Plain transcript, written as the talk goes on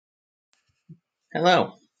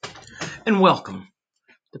Hello, and welcome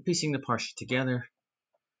to Piecing the Parsha Together.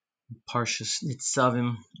 Parshas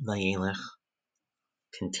Nitzavi-Vayelech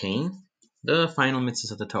contain the final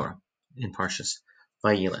mitzvahs of the Torah in Parshas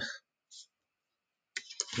Vayelech.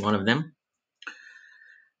 One of them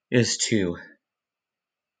is to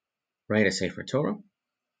write a Sefer Torah,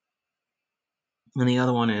 and the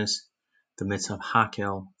other one is the mitzvah of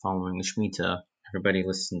Hakel following the Shemitah. Everybody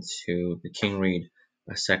listens to the king read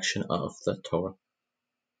a section of the Torah.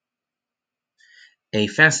 A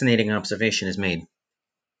fascinating observation is made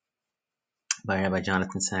by Rabbi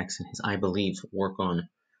Jonathan Sachs in his, I believe, work on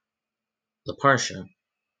the Parsha,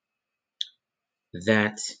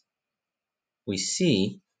 that we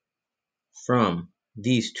see from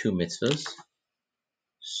these two mitzvahs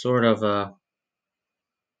sort of a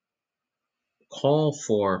call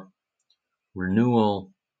for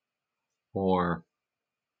renewal or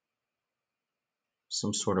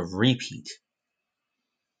some sort of repeat.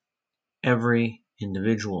 Every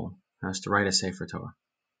individual has to write a Sefer Torah.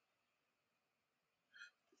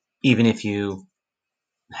 Even if you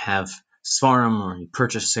have Svarim or you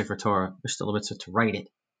purchase a Sefer Torah, there's still a mitzvah to write it.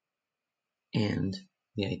 And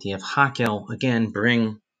the idea of Hakel, again,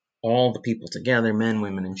 bring all the people together, men,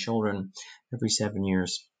 women, and children, every 7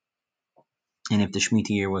 years. And if the Shemitah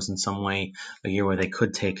year was in some way a year where they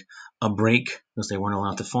could take a break because they weren't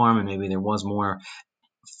allowed to farm and maybe there was more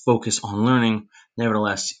focus on learning,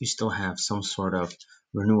 nevertheless, you still have some sort of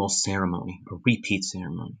renewal ceremony, a repeat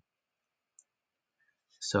ceremony.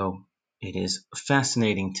 So it is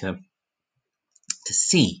fascinating to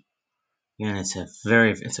see. And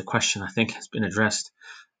it's a question I think has been addressed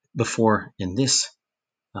before in this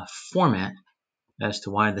format as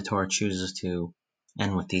to why the Torah chooses to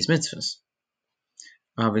end with these mitzvahs.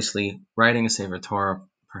 Obviously, writing a Sefer Torah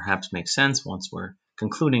perhaps makes sense once we're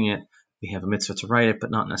concluding it. We have a mitzvah to write it,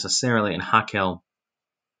 but not necessarily. And Hakel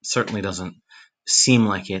certainly doesn't seem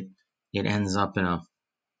like it. It ends up in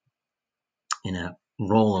a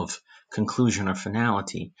role of conclusion or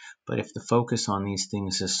finality. But if the focus on these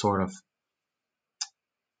things is sort of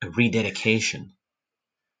a rededication,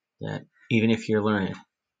 that even if you're learned,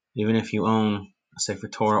 even if you own a Sefer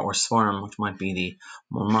Torah or Svarim, which might be the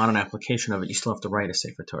more modern application of it, you still have to write a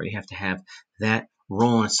Sefer Torah. You have to have that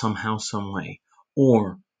roll in it somehow, some way.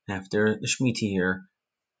 Or after the Shemitah year,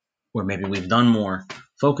 where maybe we've done more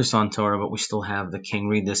focus on Torah, but we still have the king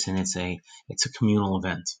read this, and it's a communal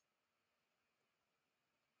event.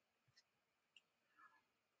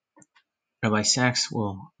 Rabbi Sachs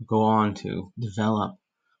will go on to develop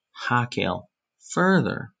Hakel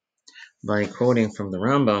further by quoting from the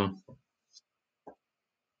Rambam,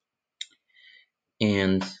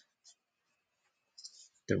 and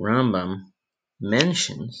the Rambam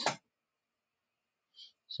mentions,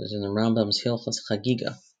 says in the Rambam's Hilchos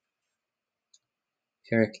Chagiga,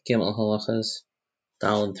 Perek Gimel Halachas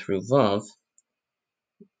Daled through Vav,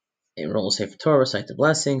 in Roll Sefer Torah recite the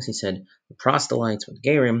blessings. He said the proselytes with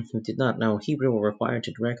Gerim who did not know Hebrew were required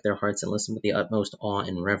to direct their hearts and listen with the utmost awe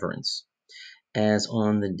and reverence, as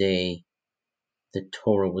on the day the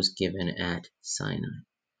Torah was given at Sinai.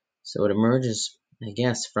 So it emerges, I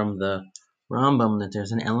guess, from the Rambam that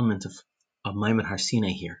there's an element of Maimed Har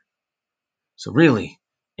Sinai here. So really,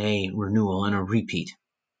 a renewal and a repeat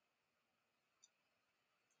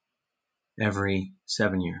every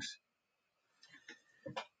 7 years.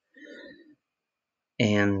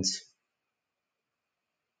 And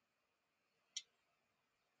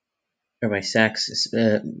Rabbi Sachs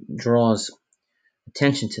draws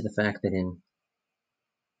attention to the fact that in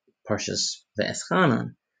Parshas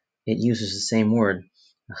Ve'eschanan, it uses the same word,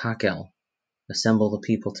 Hakel, assemble the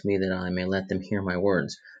people to me that I may let them hear my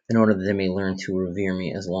words, in order that they may learn to revere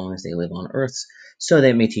me as long as they live on earth, so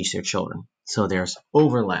they may teach their children. So there's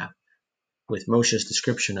overlap with Moshe's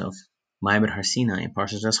description of Maimed Har Sinai in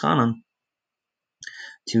Parshas Ve'eschanan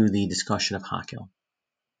to the discussion of Hakel.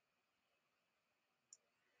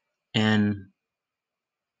 And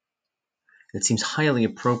it seems highly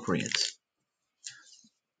appropriate.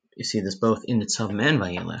 You see this both in Nitzavim and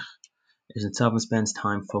Vayelech, as Nitzavim spends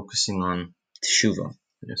time focusing on Teshuvah,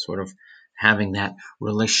 sort of having that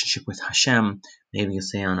relationship with Hashem, maybe you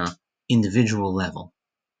say on an individual level.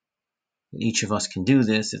 Each of us can do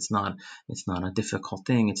this. It's not a difficult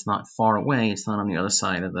thing. It's not far away. It's not on the other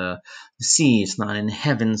side of the sea. It's not in the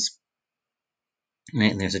heavens.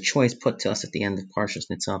 And there's a choice put to us at the end of Parshas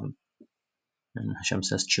Nitzavim. And Hashem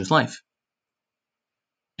says, choose life.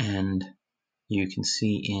 And you can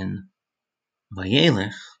see in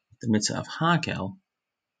Vayelech, the mitzvah of Hakel,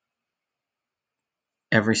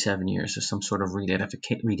 every 7 years there's some sort of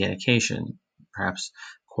rededication, perhaps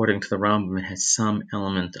according to the Rambam, it has some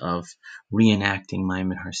element of reenacting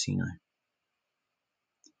Ma'amad Har Sinai.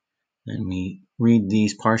 And we read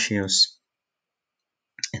these Parshas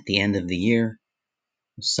at the end of the year.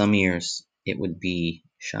 Some years it would be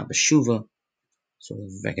Shabbos Shuvah, so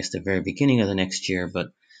I guess the very beginning of the next year, but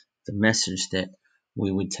the message that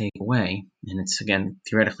we would take away, and it's again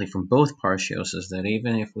theoretically from both Parshas, is that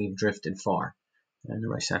even if we've drifted far, and the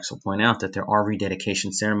Rav will point out that there are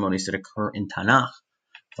rededication ceremonies that occur in Tanakh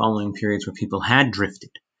following periods where people had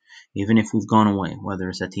drifted, even if we've gone away, whether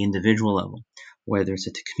it's at the individual level, whether it's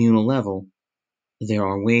at the communal level, there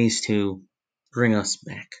are ways to bring us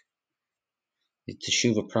back. The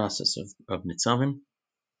Teshuvah process of Nitzavim,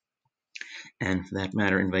 and for that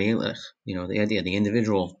matter in Vayelech, the idea, the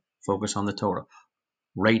individual focus on the Torah,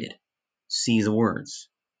 write it, see the words,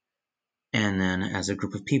 and then as a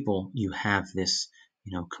group of people, you have this,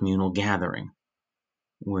 communal gathering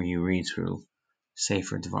where you read through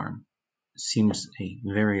Sefer Dvarim. Seems a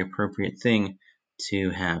very appropriate thing to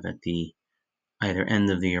have at the either end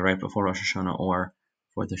of the year, right before Rosh Hashanah, or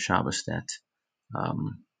for the Shabbos that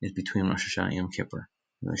is between Rosh Hashanah and Yom Kippur,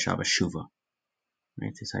 the Shabbos Shuvah.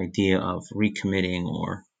 Right? This idea of recommitting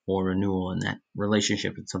or renewal in that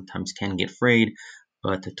relationship, it sometimes can get frayed,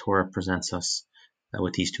 but the Torah presents us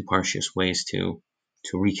with these two Parshas ways to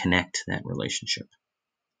reconnect that relationship.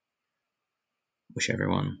 Wish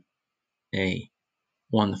everyone a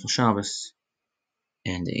wonderful Shabbos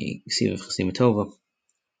and a Ksiva Chasima Tova.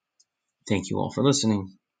 Thank you all for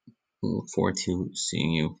listening. We look forward to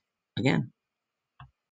seeing you again.